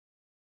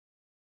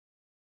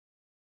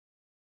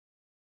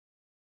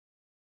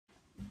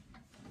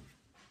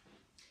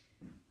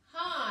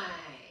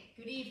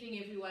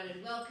evening, everyone,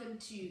 and welcome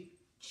to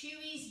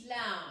Chewy's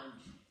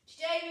Lounge.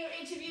 Today we're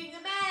interviewing the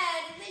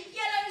man in the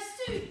yellow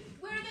suit.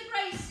 We're in the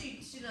grey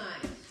suit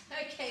tonight.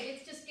 Okay,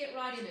 let's just get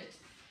right in it.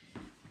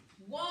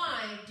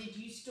 Why did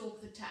you stalk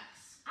the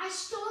Tuks? I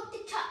stalked the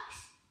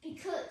Tuks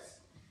because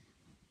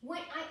when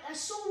I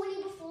saw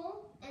Winnie before,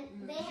 and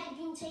they had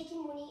been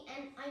taking Winnie,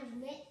 and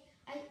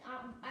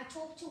I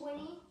talked to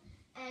Winnie,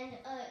 and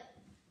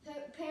her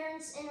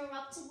parents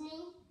interrupted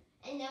me,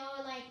 and they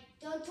were like,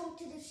 "Don't talk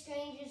to the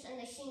strangers," and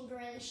they seemed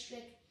really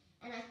strict,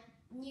 and I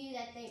knew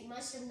that they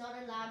must have not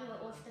allowed her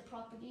off the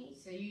property.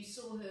 So you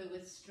saw her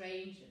with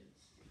strangers.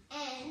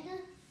 And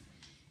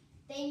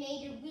they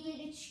made a weird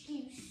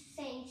excuse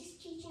saying,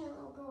 "Just teaching a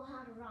little girl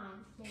how to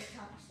rhyme." They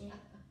Tuks, yeah.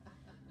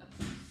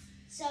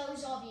 So it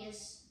was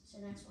obvious, so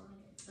that's why I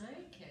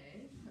did.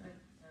 Okay,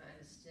 I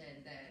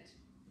understand that.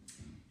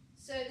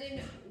 So then,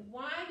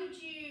 why did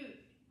you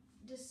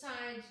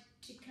decide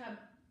to come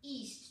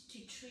east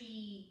to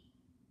Tree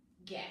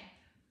Gap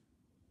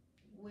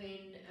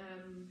when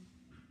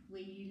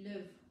you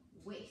live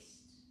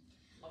west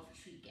of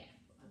Tree Gap?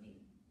 I mean,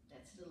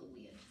 that's a little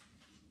weird.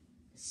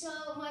 So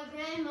my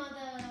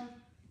grandmother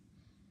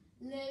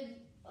lived.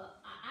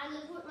 I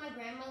lived with my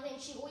grandmother,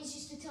 and she always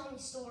used to tell me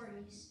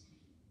stories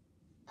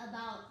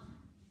about.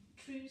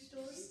 True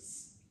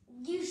stories?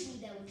 Usually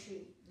they were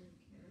true.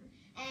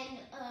 Okay.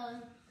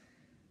 And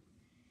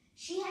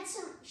she had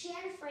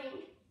a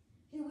friend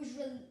who was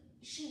really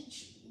she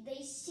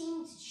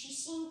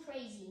seemed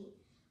crazy,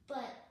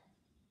 but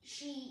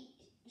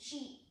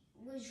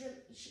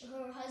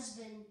her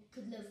husband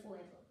could live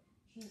forever.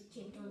 She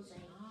kept on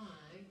saying.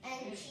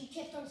 Okay. And she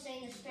kept on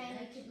saying this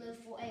family could live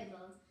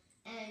forever.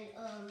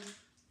 And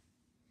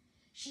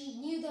she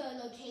knew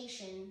the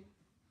location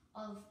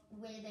of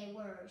where they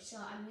were, so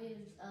I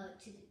moved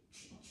to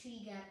the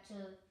Tree Gap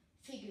to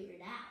figure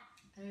it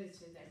out. Oh,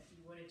 so that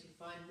you wanted to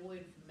find more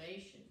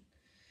information.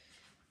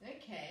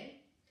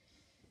 Okay.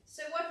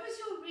 So what was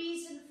your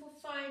reason for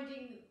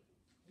finding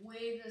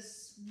where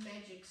this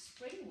magic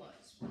spring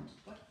was?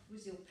 What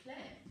was your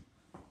plan?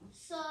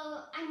 So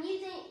I knew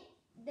that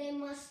there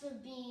must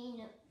have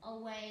been a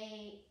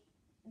way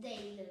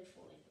they lived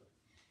forever.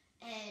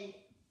 And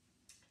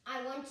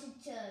I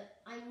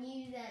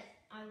knew that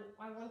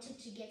I wanted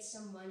to get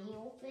some money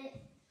off it.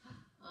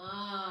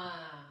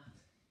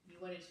 You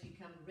wanted to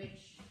become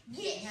rich.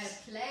 Yes. You had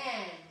a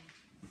plan.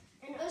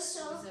 And also,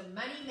 it was a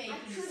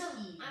money-making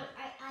scheme.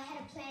 I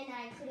had a plan that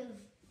I could have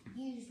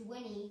used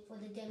Winnie for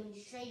the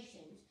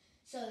demonstrations.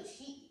 So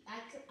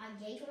I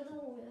gave her the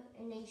water,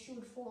 and then she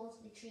would fall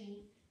off the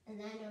tree and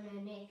land on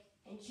her neck,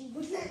 and she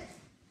would live.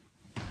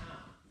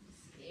 Wow,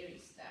 scary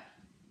stuff.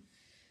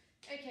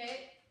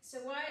 Okay, so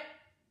why?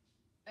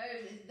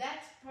 Oh,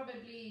 that's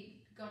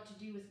probably got to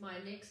do with my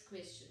next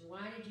question.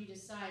 Why did you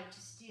decide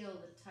to steal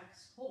the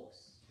Tuks'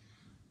 horse?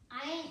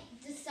 I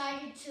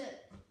decided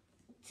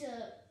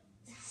to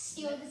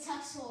steal the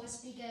Tuks' horse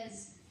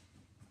because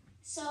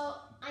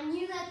I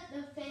knew that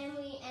the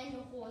family and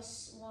the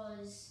horse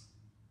was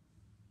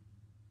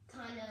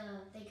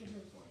they could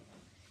live forever.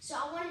 So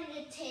I wanted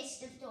to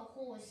test if the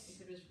horse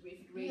If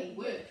it really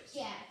worked.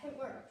 Yeah, if it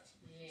worked.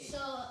 Yeah. So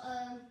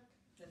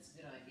that's a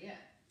good idea.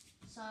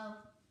 So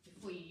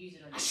before you use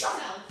it on shut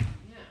yourself. up.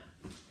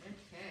 Yeah.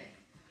 Okay.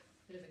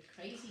 Bit of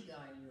a crazy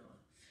guy you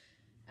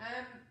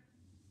are.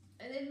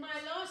 And then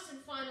my last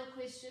and final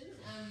question,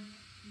 and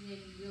then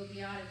we'll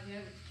be out of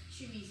here with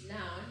Chewy's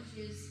Lounge,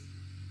 is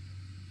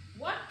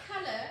what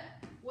colour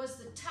was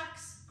the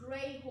Tuks'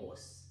 grey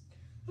horse?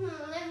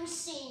 Let me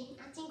see.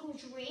 I think it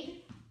was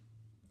red.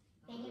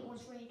 Maybe it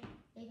was red.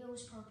 Maybe it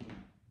was purple.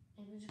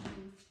 Maybe it was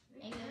green.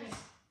 Maybe it was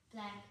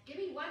black. Give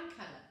me one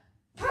colour.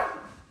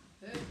 Purple.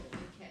 Purple,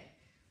 okay.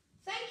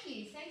 Thank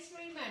you. Thanks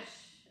very much.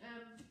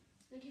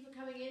 Thank you for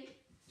coming in.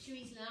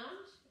 Chewy's Lounge.